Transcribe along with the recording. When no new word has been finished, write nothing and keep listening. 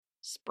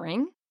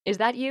Spring? Is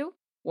that you?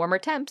 Warmer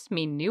temps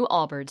mean new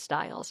Allbirds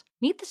styles.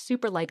 Meet the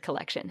Super Light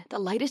Collection, the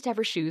lightest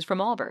ever shoes from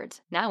Allbirds,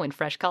 now in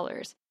fresh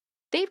colors.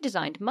 They've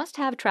designed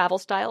must-have travel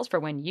styles for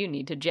when you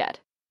need to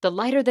jet. The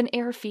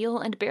lighter-than-air feel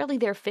and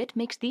barely-there fit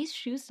makes these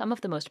shoes some of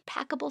the most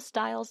packable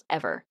styles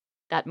ever.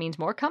 That means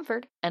more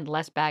comfort and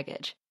less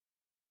baggage.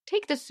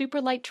 Take the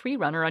Super Light Tree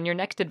Runner on your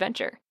next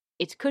adventure.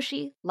 Its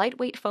cushy,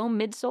 lightweight foam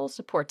midsole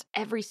supports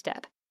every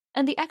step,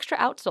 and the extra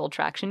outsole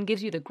traction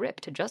gives you the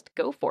grip to just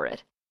go for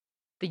it.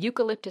 The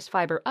eucalyptus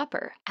fiber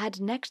upper adds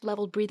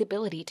next-level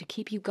breathability to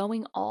keep you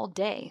going all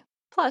day.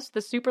 Plus,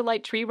 the Super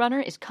Light Tree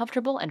Runner is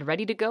comfortable and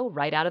ready to go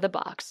right out of the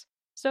box.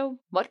 So,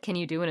 what can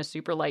you do in a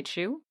super light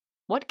shoe?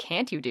 What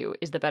can't you do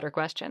is the better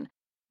question.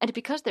 And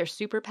because they're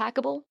super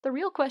packable, the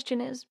real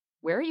question is,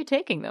 where are you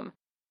taking them?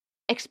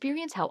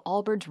 Experience how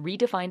Allbirds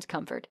redefines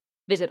comfort.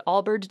 Visit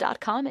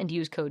allbirds.com and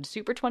use code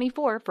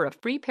SUPER24 for a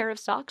free pair of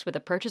socks with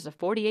a purchase of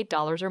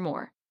 $48 or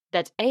more.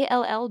 That's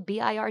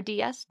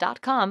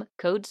ALLBIRDS.com,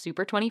 code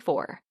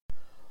SUPER24.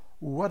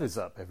 What is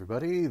up,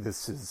 everybody?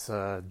 This is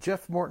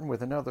Jeff Morton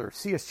with another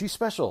CSG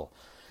special.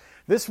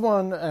 This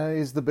one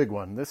is the big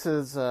one. This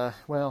is, the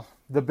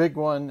big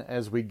one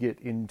as we get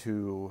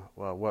into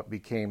what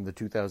became the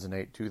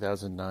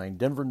 2008-2009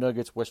 Denver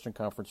Nuggets Western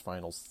Conference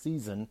Finals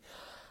season.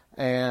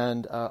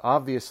 And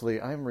obviously,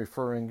 I'm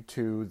referring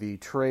to the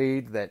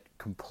trade that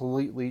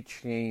completely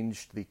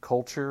changed the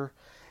culture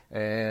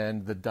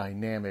and the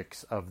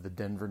dynamics of the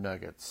Denver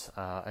Nuggets.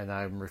 And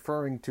I'm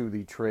referring to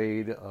the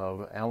trade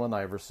of Allen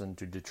Iverson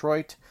to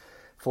Detroit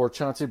for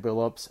Chauncey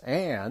Billups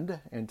and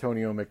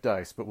Antonio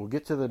McDyess. But we'll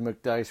get to the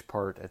McDyess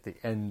part at the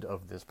end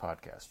of this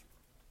podcast.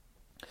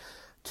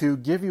 To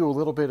give you a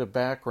little bit of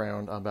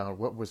background about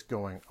what was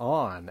going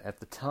on at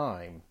the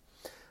time,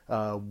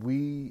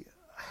 we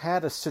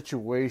had a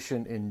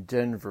situation in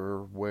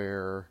Denver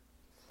where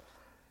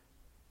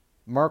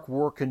Mark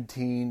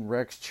Warkentine,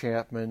 Rex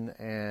Chapman,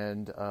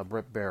 and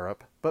Brett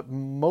Barrett, but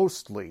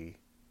most of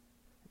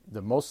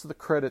the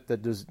credit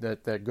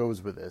that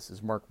goes with this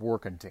is Mark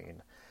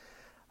Warkentine,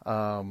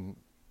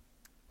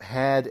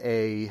 had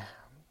an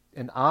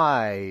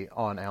eye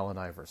on Allen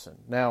Iverson.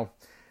 Now,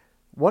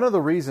 one of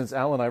the reasons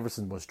Allen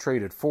Iverson was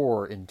traded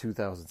for in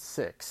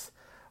 2006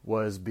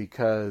 was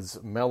because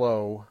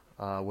Melo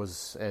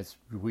was, as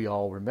we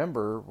all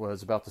remember,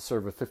 was about to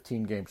serve a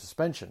 15-game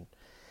suspension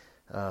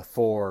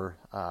for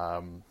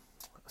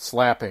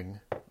slapping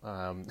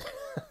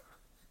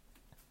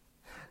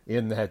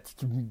in that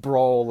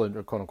brawl,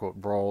 and quote-unquote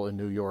brawl in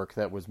New York.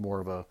 That was more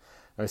of a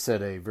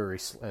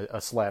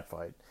slap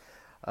fight.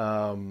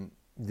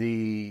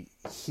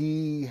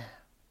 He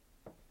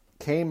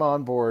came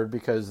on board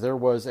because there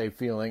was a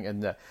feeling,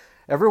 and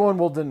everyone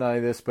will deny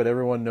this, but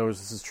everyone knows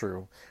this is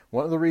true.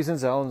 One of the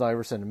reasons Allen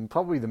Iverson, and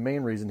probably the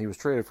main reason he was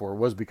traded for,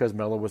 was because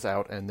Melo was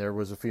out, and there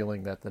was a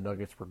feeling that the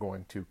Nuggets were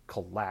going to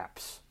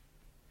collapse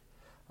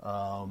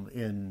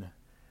in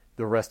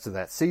the rest of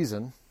that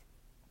season.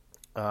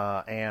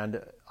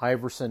 And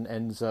Iverson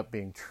ends up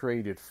being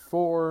traded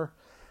for,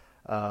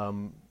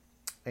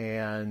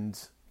 and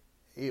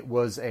it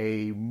was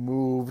a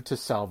move to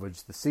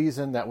salvage the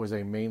season. That was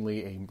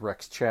mainly a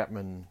Rex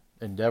Chapman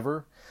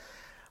endeavor.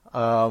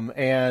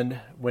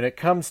 And when it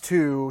comes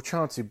to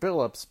Chauncey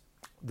Billups,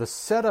 the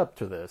setup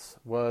to this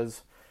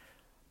was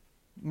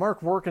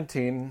Mark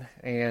Warkentine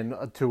and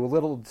to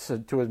a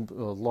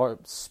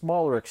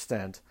smaller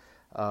extent,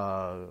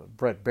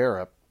 Brett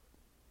Barrett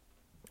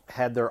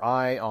had their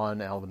eye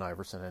on Allen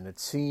Iverson and had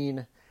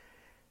seen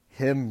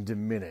him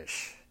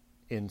diminish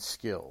in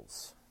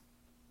skills.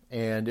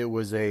 And it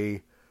was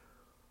a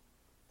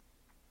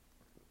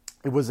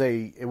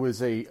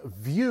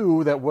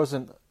view that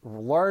wasn't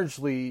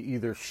largely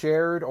either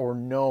shared or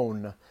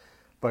known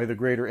by the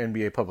greater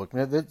NBA public.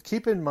 Now,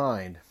 keep in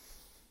mind,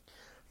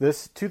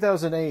 this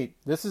 2008,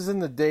 this is in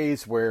the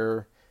days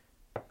where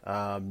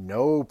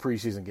no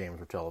preseason games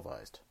were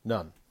televised.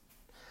 None.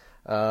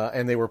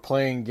 And they were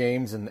playing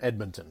games in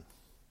Edmonton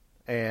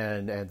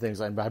and things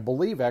like that. I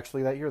believe,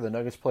 actually, that year the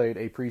Nuggets played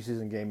a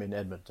preseason game in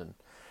Edmonton.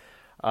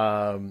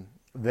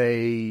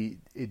 The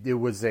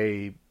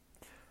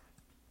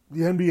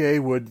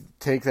NBA would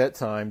take that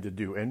time to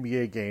do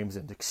NBA games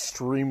in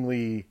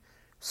extremely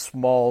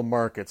small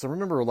markets. I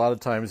remember a lot of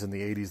times in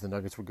the 80s the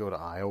Nuggets would go to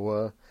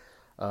Iowa.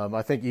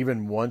 I think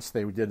even once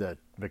they did a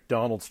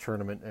McDonald's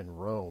tournament in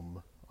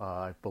Rome,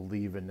 I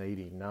believe in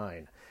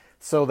 '89.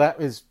 So that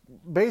is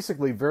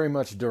basically very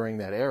much during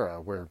that era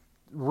where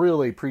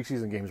really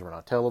preseason games were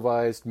not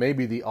televised.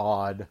 Maybe the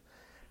odd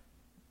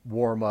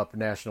warm-up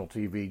national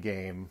TV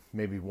game,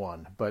 maybe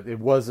one, but it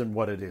wasn't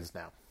what it is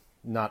now.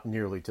 Not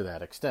nearly to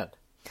that extent.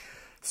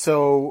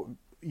 So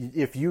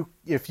if you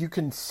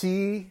can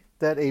see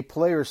that a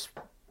player's,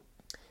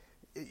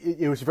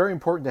 it was very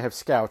important to have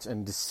scouts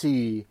and to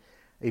see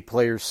a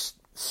player's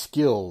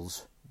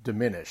skills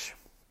diminish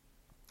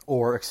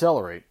or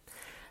accelerate.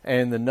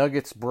 And the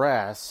Nuggets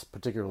brass,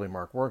 particularly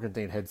Mark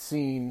Warkentine, had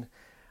seen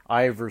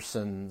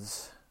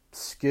Iverson's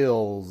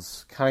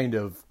skills kind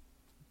of,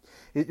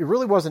 it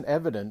really wasn't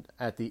evident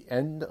at the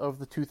end of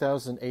the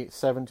 2008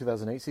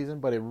 season,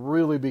 but it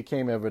really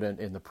became evident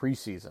in the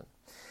preseason.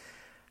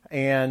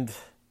 And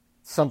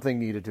something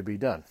needed to be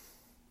done.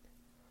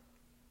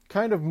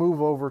 Kind of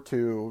move over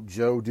to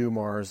Joe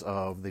Dumars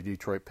of the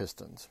Detroit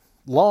Pistons.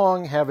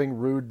 Long having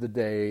rued the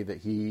day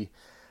that he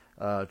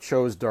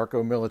chose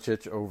Darko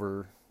Milicic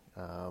over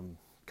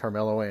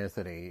Carmelo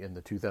Anthony in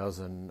the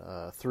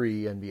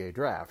 2003 NBA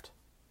draft.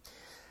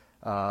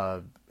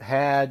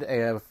 Had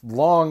a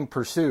long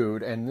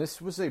pursued, and this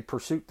was a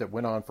pursuit that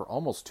went on for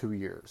almost 2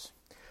 years,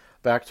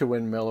 back to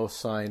when Melo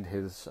signed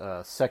his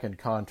second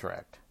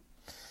contract.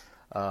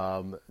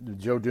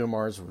 Joe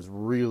Dumars was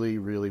really,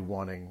 really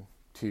wanting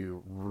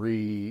to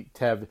make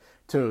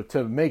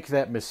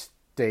that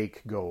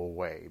mistake go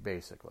away,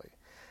 basically,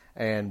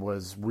 and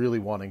was really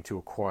wanting to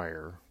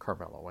acquire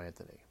Carmelo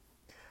Anthony.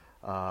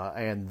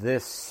 And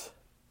this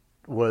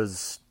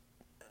was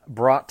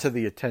brought to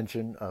the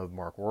attention of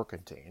Mark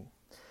Warkentine,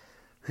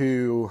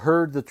 who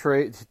heard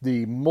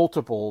the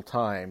multiple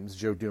times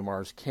Joe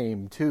Dumars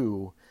came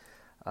to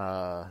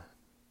the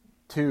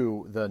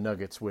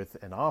Nuggets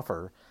with an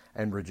offer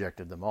and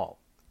rejected them all.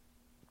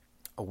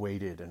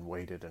 Waited and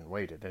waited and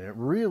waited, and it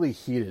really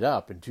heated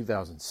up in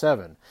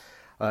 2007.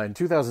 In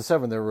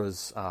 2007, there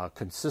was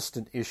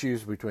consistent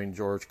issues between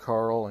George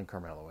Karl and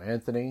Carmelo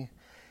Anthony.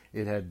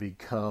 It had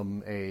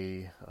become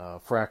a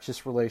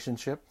fractious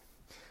relationship.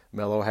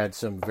 Melo had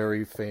some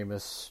very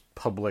famous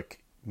public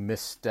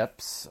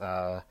missteps.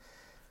 The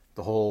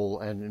whole,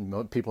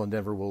 and people in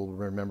Denver will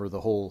remember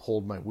the whole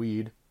 "hold my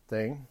weed"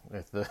 thing.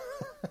 With the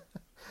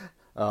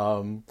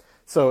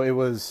so it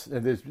was.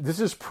 This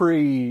is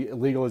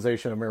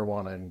pre-legalization of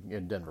marijuana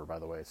in Denver, by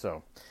the way.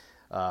 So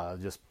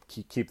just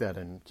keep that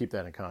in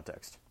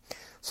context.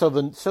 So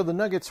the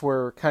Nuggets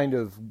were kind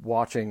of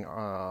watching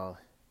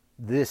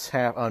this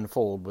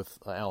unfold with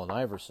Allen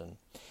Iverson,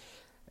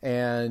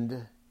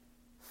 and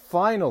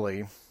finally,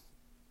 in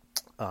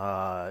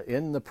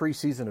the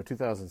preseason of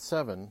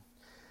 2007,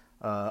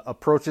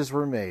 approaches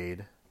were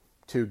made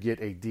to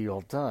get a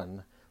deal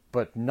done,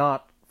 but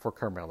not for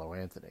Carmelo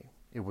Anthony.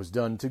 It was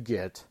done to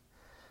get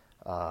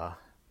a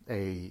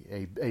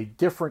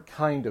different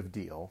kind of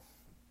deal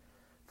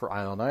for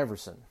Allen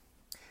Iverson.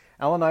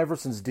 Allen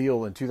Iverson's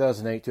deal in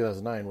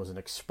 2008-2009 was an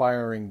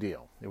expiring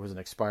deal. It was an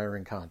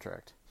expiring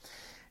contract.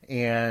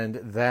 And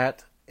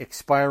that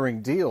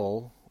expiring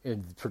deal,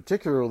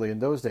 particularly in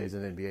those days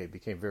in the NBA,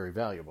 became very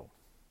valuable.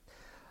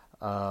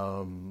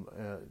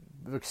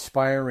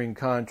 Expiring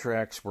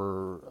contracts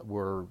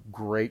were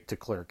great to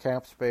clear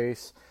cap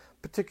space,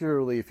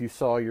 particularly if you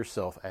saw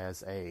yourself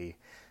as a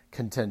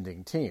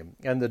contending team.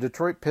 And the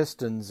Detroit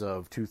Pistons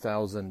of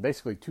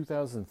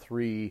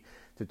 2003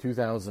 to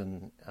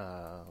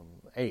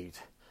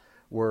 2008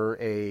 were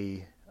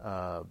a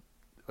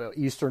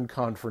Eastern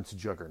Conference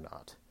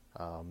juggernaut.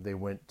 They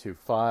went to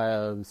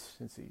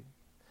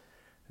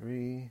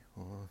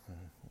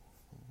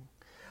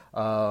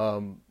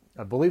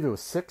I believe it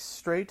was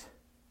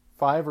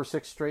 5 or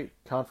 6 straight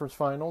conference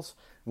finals,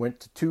 went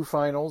to 2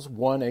 finals,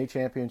 won a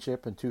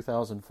championship in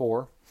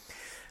 2004.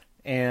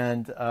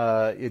 And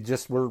it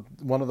just were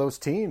one of those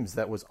teams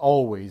that was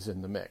always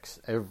in the mix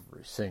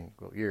every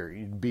single year,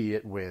 be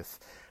it with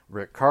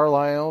Rick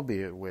Carlisle,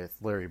 be it with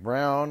Larry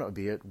Brown, or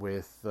be it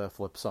with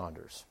Flip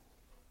Saunders.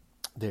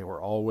 They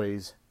were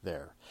always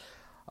there.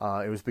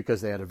 It was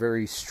because they had a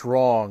very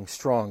strong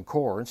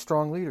core and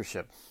strong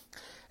leadership.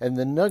 And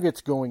the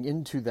Nuggets going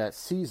into that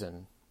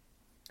season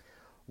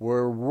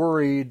were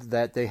worried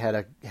that they had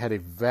a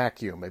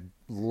vacuum, a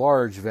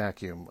large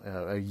vacuum,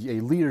 a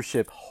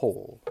leadership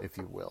hole, if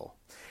you will.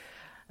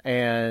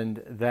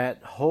 And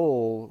that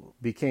hole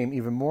became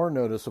even more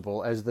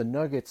noticeable as the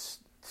Nuggets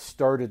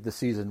started the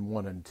season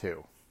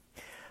 1-2.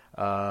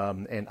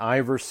 And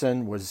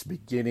Iverson was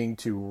beginning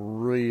to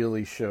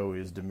really show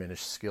his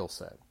diminished skill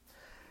set.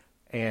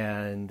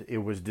 And it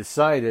was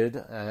decided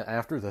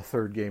after the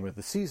third game of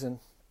the season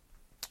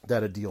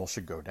that a deal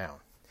should go down.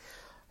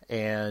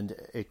 And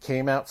it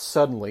came out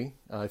suddenly.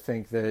 I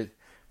think that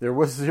there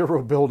was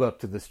zero build-up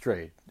to this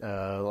trade.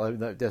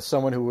 As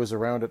someone who was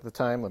around at the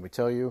time, let me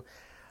tell you,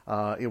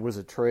 it was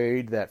a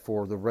trade that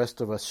for the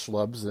rest of us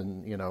schlubs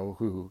and,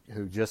 who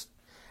just,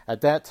 at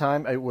that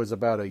time, it was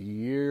about a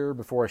year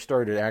before I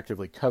started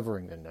actively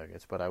covering the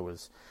Nuggets, but I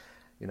was,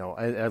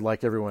 I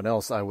like everyone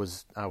else, I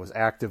was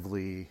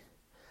actively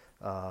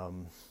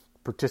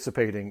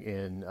participating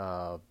in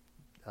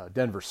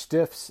Denver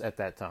Stiffs at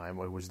that time.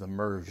 It was the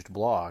merged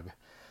blog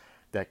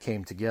that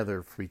came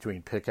together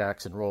between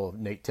Pickaxe and Roll,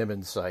 Nate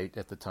Timmons' site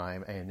at the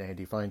time, and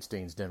Andy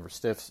Feinstein's Denver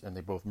Stiffs, and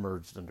they both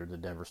merged under the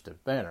Denver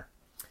Stiff banner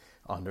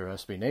under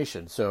SB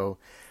Nation. So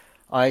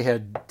I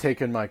had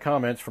taken my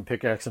comments from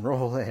Pickaxe and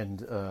Roll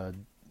and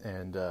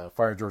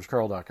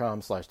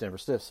firegeorgecarl.com/Denver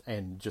Stiffs,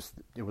 and just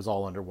it was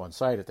all under one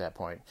site at that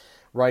point,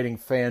 writing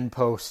fan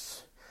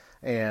posts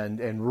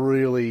and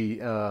really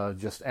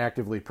just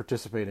actively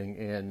participating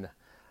in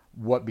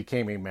what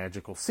became a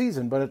magical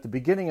season. But at the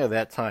beginning of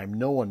that time,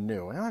 no one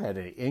knew, and no one had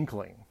any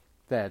inkling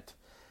that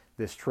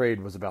this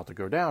trade was about to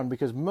go down,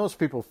 because most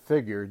people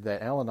figured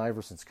that Allen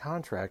Iverson's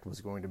contract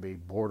was going to be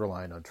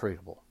borderline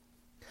untradeable.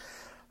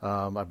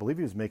 I believe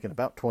he was making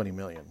about $20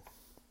 million.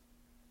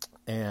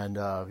 And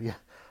yeah,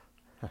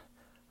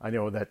 I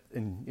know that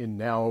in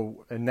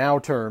now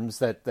terms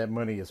that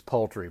money is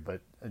paltry,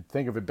 but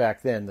think of it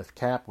back then. The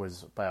cap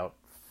was about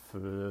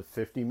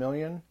 $50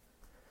 million,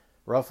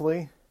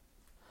 roughly,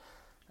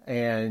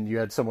 and you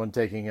had someone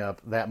taking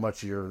up that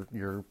much of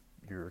your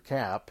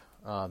cap.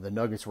 The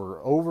Nuggets were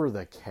over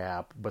the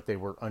cap, but they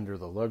were under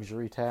the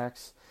luxury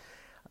tax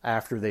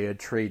after they had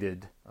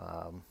traded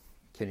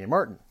Kenyon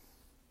Martin.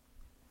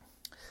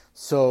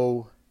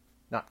 So,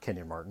 not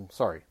Kenyon Martin,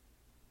 sorry,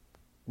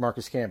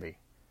 Marcus Camby.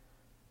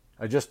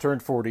 I just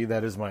turned 40,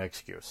 that is my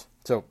excuse.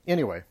 So,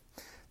 anyway,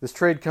 this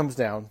trade comes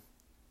down.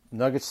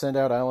 Nuggets send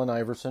out Allen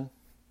Iverson,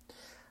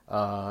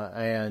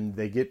 and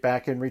they get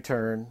back in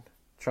return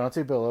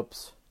Chauncey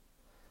Billups,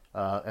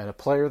 and a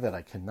player that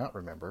I cannot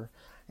remember,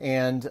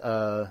 and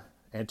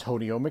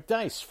Antonio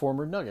McDyess,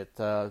 former Nugget.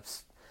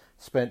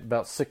 Spent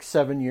about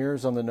 6-7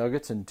 years on the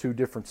Nuggets in 2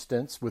 different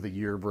stints, with a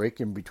year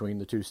break in between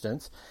the 2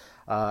 stints,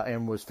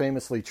 and was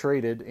famously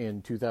traded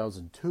in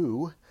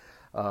 2002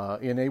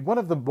 in one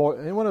of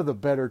the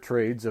better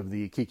trades of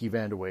the Kiki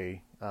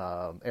Vandeweghe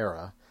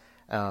era,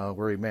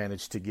 where he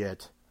managed to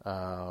get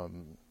a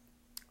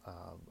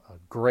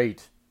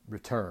great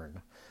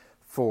return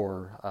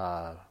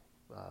for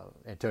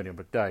Antonio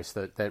McDyess.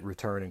 That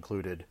return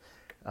included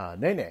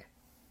Nene,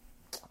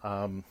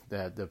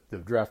 the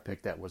draft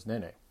pick that was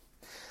Nene.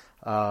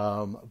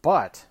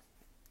 But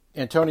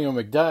Antonio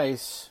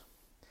McDyess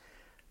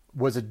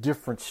was a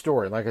different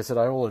story. Like I said,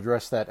 I will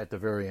address that at the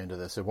very end of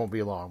this. It won't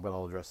be long, but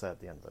I'll address that at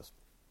the end of this.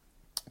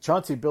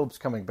 Chauncey Billups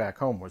coming back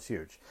home was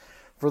huge.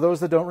 For those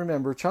that don't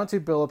remember, Chauncey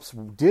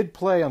Billups did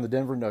play on the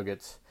Denver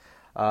Nuggets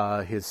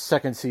his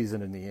second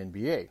season in the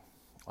NBA.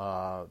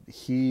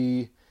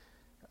 He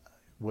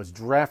was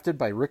drafted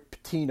by Rick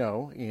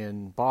Pitino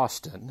in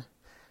Boston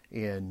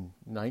in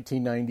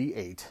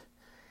 1998,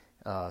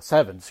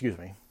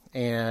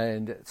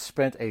 and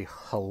spent a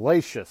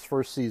hellacious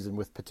first season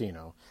with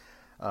Pitino.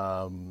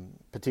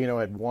 Pitino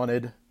had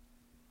wanted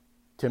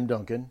Tim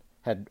Duncan,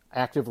 had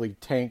actively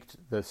tanked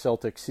the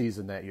Celtics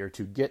season that year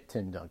to get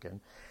Tim Duncan,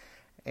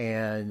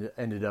 and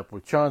ended up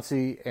with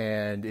Chauncey,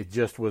 and it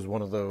just was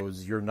one of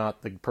those, you're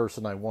not the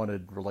person I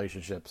wanted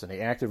relationships, and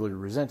he actively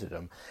resented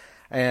him.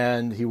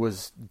 And he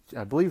was,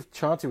 I believe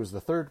Chauncey was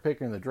the 3rd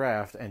pick in the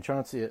draft, and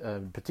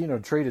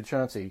Pitino traded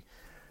Chauncey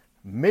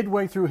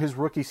midway through his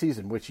rookie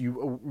season, which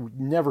you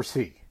never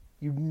see.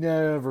 You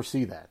never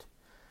see that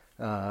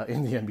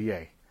in the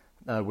NBA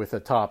with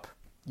a top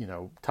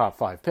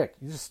 5 pick.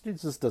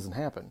 It just doesn't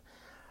happen.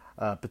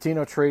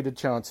 Pitino traded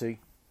Chauncey,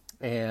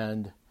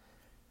 and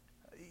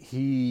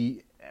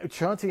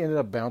Chauncey ended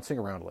up bouncing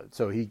around a little.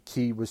 So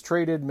he was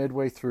traded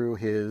midway through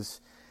his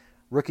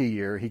rookie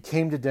year. He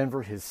came to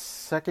Denver his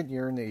second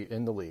year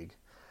in the league,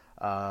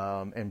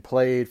 and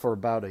played for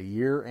about a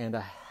year and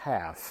a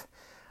half.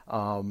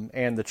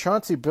 And the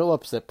Chauncey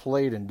Billups that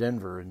played in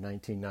Denver in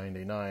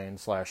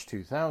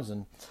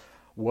 1999/2000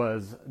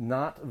 was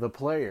not the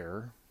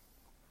player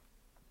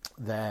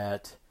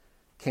that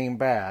came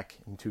back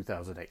in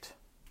 2008.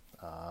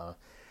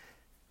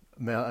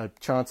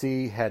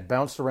 Chauncey had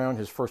bounced around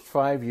his first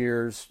 5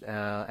 years,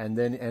 and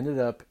then ended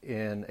up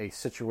in a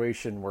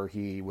situation where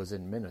he was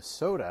in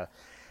Minnesota,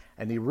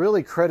 and he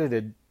really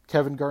credited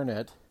Kevin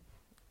Garnett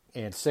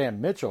and Sam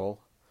Mitchell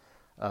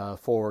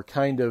for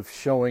kind of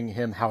showing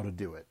him how to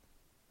do it,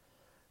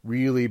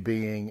 really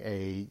being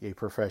a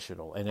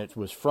professional. And it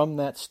was from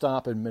that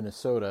stop in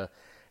Minnesota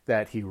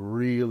that he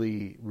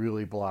really,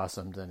 really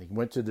blossomed, and he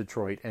went to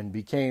Detroit and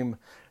became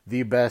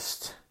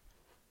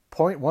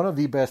one of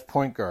the best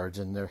point guards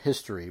in their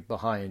history,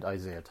 behind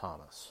Isaiah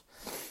Thomas.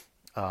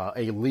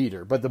 A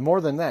leader. But more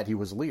than that, he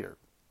was a leader.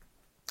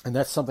 And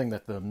that's something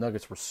that the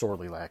Nuggets were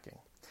sorely lacking.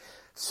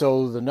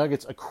 So the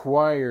Nuggets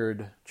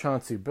acquired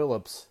Chauncey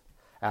Billups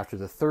after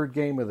the 3rd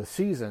game of the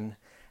season,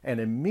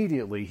 and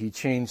immediately he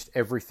changed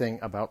everything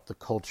about the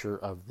culture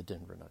of the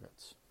Denver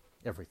Nuggets.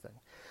 Everything.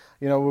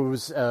 It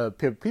was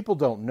people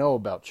don't know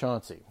about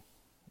Chauncey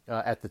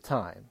at the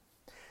time.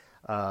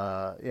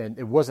 And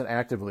it wasn't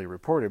actively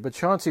reported, but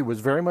Chauncey was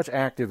very much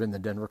active in the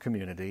Denver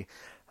community,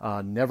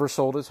 never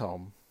sold his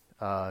home.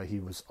 He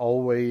was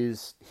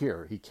always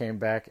here. He came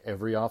back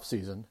every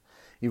offseason,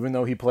 even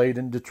though he played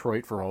in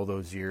Detroit for all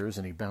those years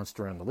and he bounced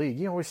around the league.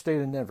 He always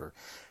stayed in Denver.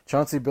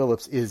 Chauncey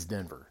Billups is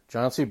Denver.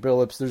 Chauncey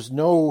Billups,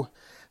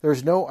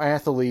 there's no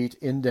athlete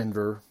in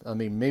Denver. I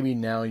mean, maybe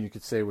now you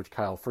could say with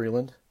Kyle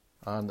Freeland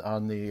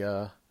on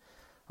the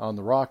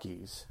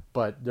Rockies,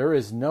 but there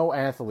is no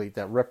athlete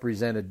that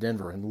represented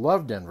Denver and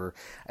loved Denver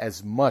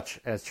as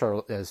much as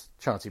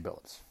Chauncey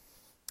Billups.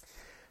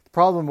 The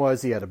problem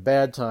was he had a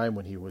bad time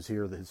when he was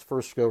here his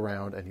first go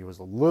round, and he was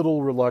a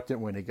little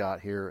reluctant when he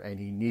got here, and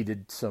he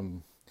needed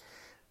some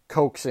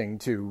coaxing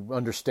to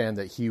understand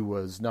that he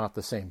was not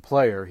the same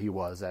player he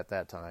was at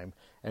that time,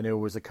 and it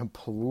was a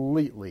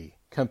completely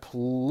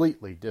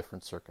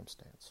different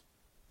circumstance.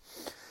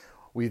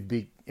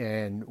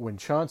 And when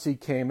Chauncey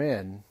came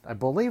in, I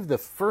believe the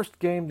first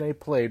game they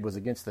played was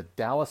against the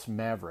Dallas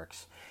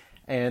Mavericks,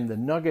 and the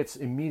Nuggets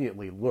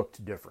immediately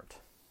looked different.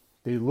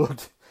 They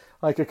looked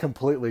like a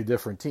completely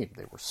different team.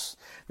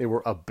 They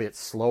were a bit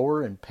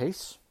slower in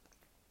pace,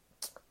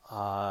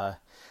 but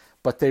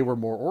they were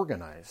more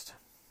organized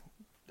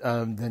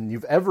than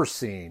you've ever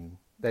seen.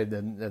 In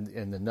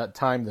the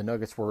time the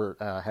Nuggets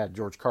had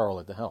George Karl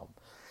at the helm.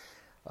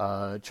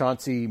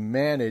 Chauncey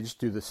managed,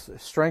 through the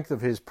strength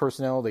of his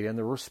personality and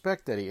the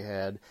respect that he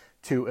had,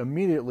 to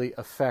immediately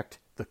affect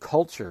the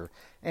culture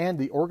and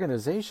the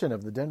organization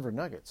of the Denver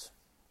Nuggets.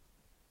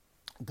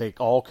 They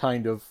all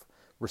kind of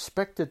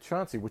respected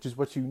Chauncey, which is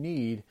what you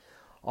need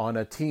on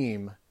a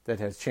team that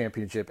has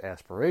championship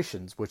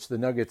aspirations, which the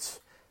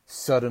Nuggets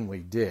suddenly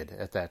did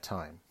at that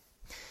time.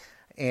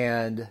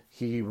 And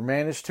he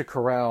managed to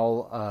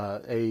corral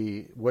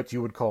what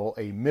you would call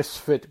a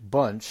misfit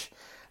bunch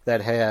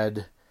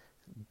that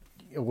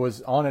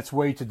was on its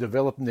way to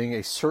developing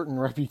a certain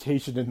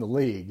reputation in the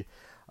league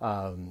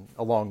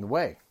along the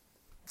way.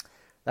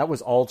 That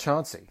was all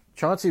Chauncey.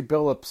 Chauncey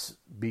Billups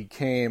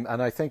became,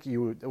 and I think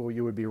you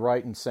would be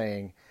right in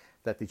saying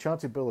that the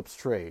Chauncey Billups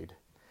trade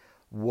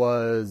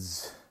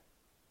was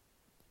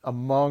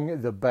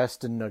among the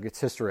best in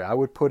Nuggets history. I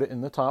would put it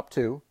in the top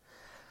two.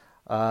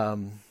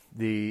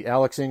 The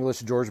Alex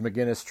English-George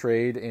McGinnis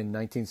trade in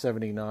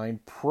 1979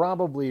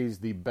 probably is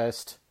the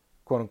best,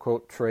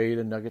 quote-unquote, trade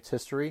in Nuggets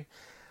history.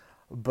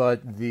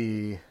 But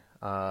the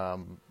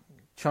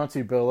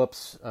Chauncey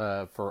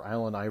Billups for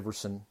Allen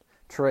Iverson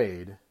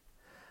trade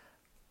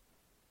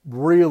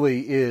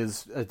really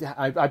is,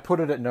 I put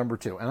it at number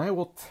two. And I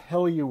will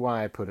tell you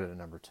why I put it at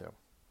number two.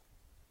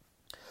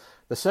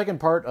 The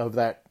second part of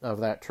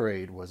that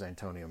trade was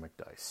Antonio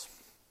McDyess.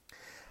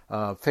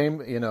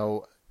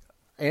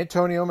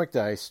 Antonio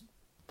McDyess,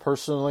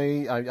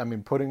 personally, I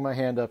mean, putting my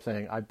hand up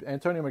saying,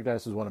 Antonio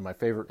McDyess is one of my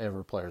favorite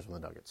ever players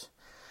with the Nuggets.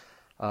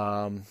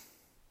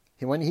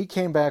 When he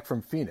came back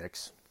from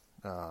Phoenix,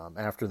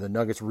 after the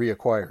Nuggets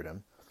reacquired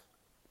him,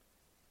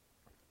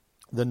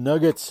 the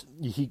Nuggets,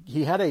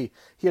 he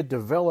had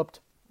developed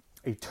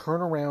a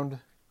turnaround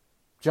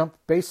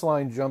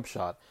baseline jump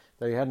shot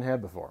that he hadn't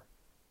had before.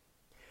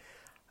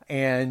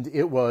 And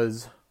it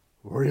was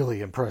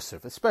really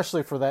impressive,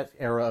 especially for that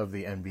era of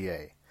the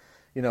NBA.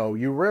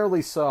 You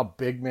rarely saw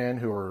big men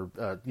who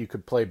were, you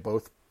could play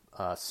both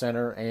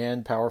center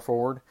and power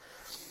forward.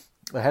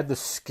 They had the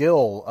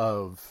skill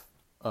of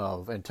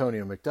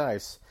Antonio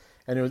McDyess,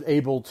 and it was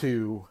able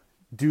to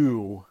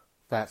do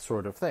that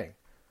sort of thing.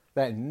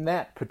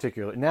 That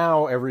particular,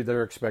 now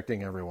they're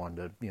expecting everyone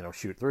to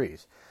shoot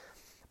threes,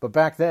 but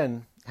back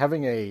then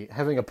having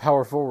a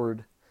power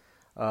forward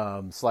 /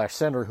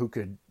 center who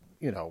could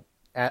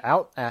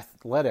out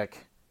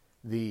athletic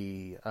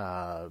the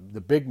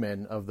big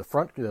men of the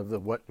front of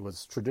what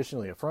was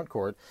traditionally a front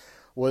court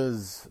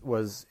was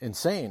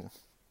insane.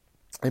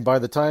 And by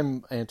the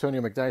time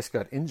Antonio McDyess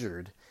got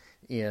injured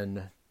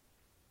in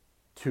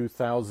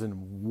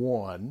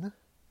 2001,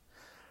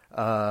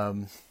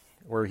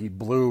 where he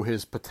blew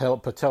his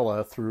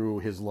patella through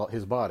his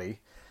body,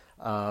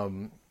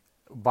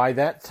 by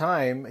that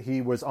time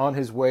he was on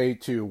his way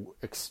to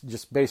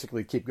just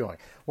basically keep going.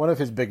 One of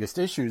his biggest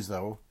issues,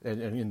 though,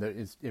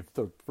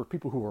 for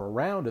people who were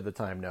around at the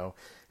time know,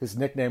 his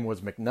nickname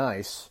was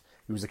McNice.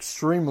 He was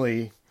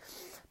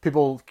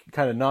people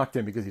kind of knocked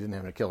him because he didn't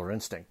have a killer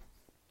instinct.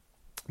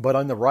 But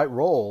on the right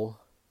role,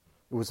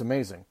 it was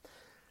amazing.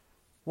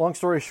 Long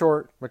story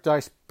short,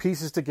 McDyess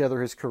pieces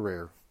together his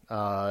career.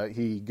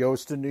 He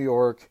goes to New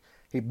York.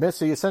 He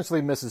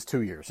essentially misses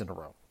 2 years in a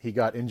row. He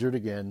got injured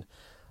again,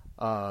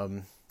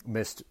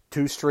 missed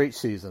 2 straight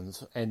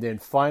seasons, and then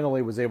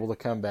finally was able to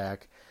come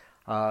back.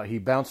 He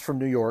bounced from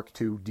New York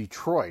to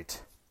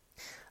Detroit.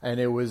 And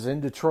it was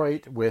in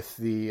Detroit with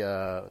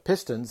the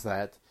Pistons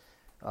that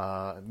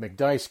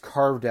McDyess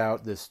carved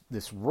out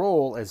this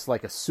role as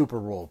like a super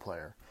role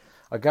player.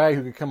 A guy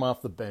who could come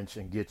off the bench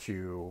and get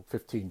you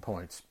 15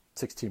 points,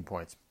 16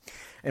 points,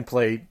 and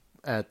play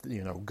at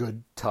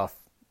good, tough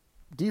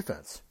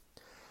defense.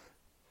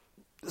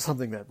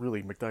 Something that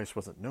really McDyess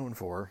wasn't known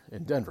for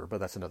in Denver, but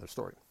that's another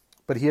story.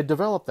 But he had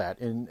developed that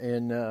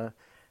in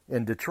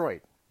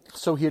Detroit.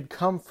 So he had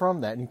come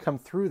from that and come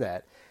through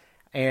that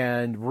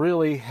and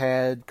really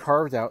had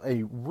carved out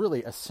a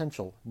really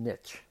essential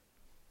niche.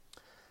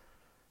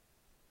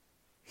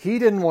 He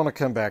didn't want to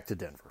come back to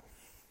Denver.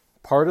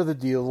 Part of the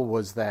deal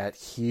was that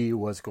he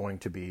was going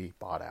to be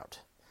bought out.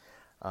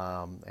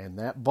 And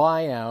that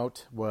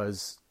buyout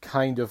was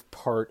kind of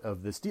part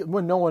of this deal.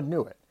 Well, no one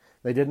knew it.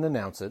 They didn't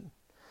announce it.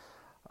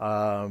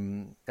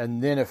 And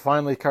then it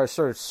finally kind of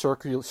started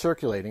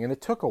circulating, and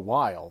it took a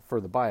while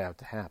for the buyout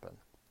to happen.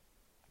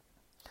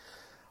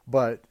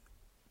 But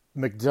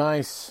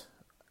McDyess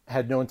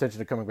had no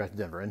intention of coming back to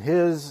Denver. And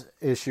his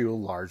issue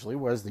largely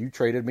was that you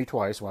traded me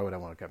twice. Why would I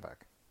want to come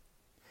back?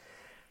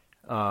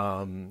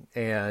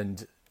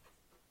 And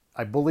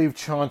I believe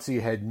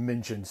Chauncey had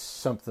mentioned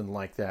something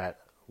like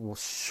that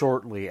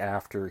shortly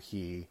after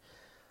he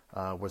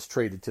was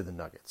traded to the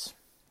Nuggets.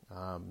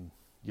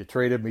 you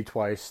traded me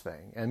twice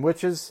thing. And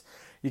which is,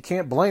 you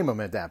can't blame him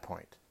at that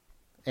point.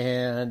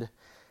 And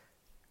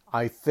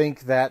I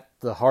think that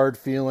the hard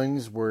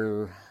feelings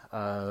were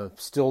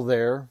still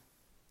there,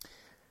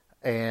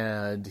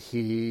 and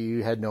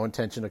he had no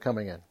intention of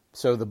coming in.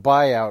 So the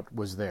buyout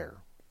was there.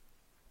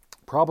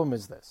 Problem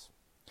is this.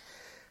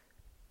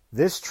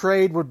 This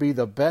trade would be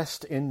the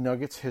best in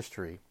Nuggets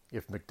history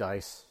if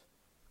McDyess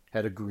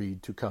had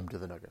agreed to come to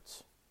the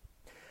Nuggets.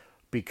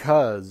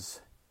 Because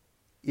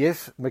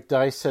if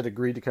McDyess had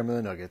agreed to come to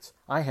the Nuggets,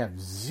 I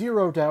have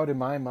zero doubt in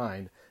my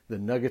mind the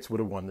Nuggets would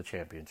have won the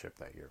championship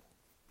that year.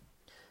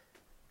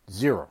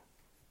 Zero.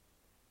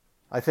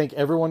 I think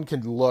everyone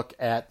can look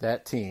at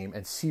that team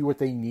and see what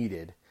they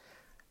needed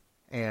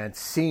and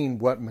seen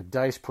what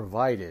McDyess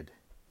provided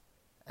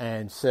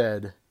and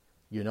said,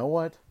 you know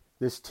what?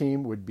 This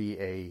team would be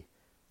a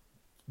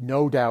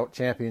no doubt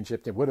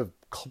championship. They would have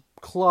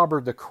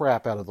clobbered the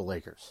crap out of the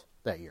Lakers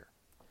that year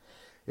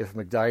if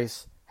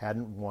McDyess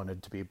hadn't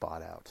wanted to be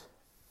bought out.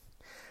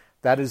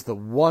 That is the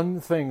one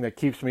thing that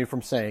keeps me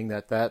from saying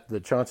that the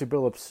Chauncey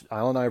Billups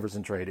Allen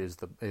Iverson trade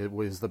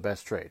was the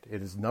best trade.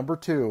 It is number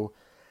 2,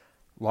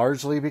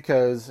 largely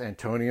because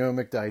Antonio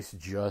McDyess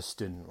just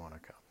didn't want to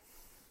come.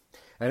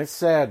 And it's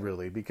sad,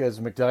 really, because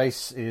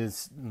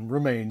McDyess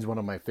remains one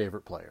of my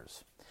favorite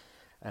players.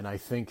 And I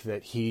think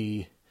that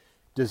he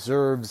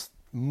deserves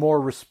more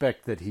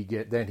respect than he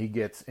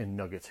gets in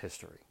Nuggets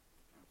history.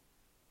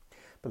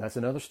 But that's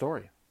another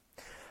story.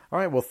 All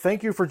right, well,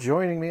 thank you for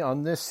joining me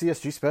on this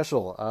CSG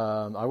special.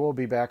 I will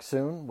be back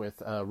soon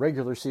with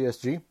regular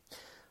CSG,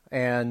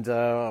 and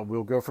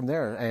we'll go from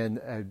there.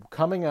 And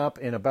coming up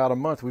in about a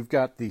month, we've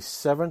got the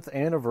 7th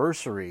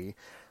anniversary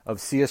of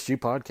CSG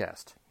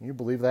Podcast. Can you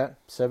believe that?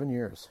 7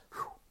 years.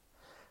 Whew.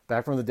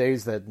 Back from the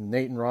days that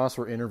Nate and Ross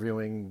were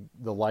interviewing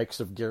the likes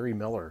of Gary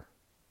Miller.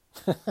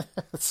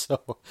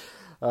 So,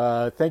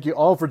 thank you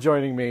all for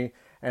joining me,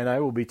 and I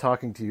will be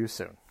talking to you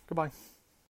soon. Goodbye.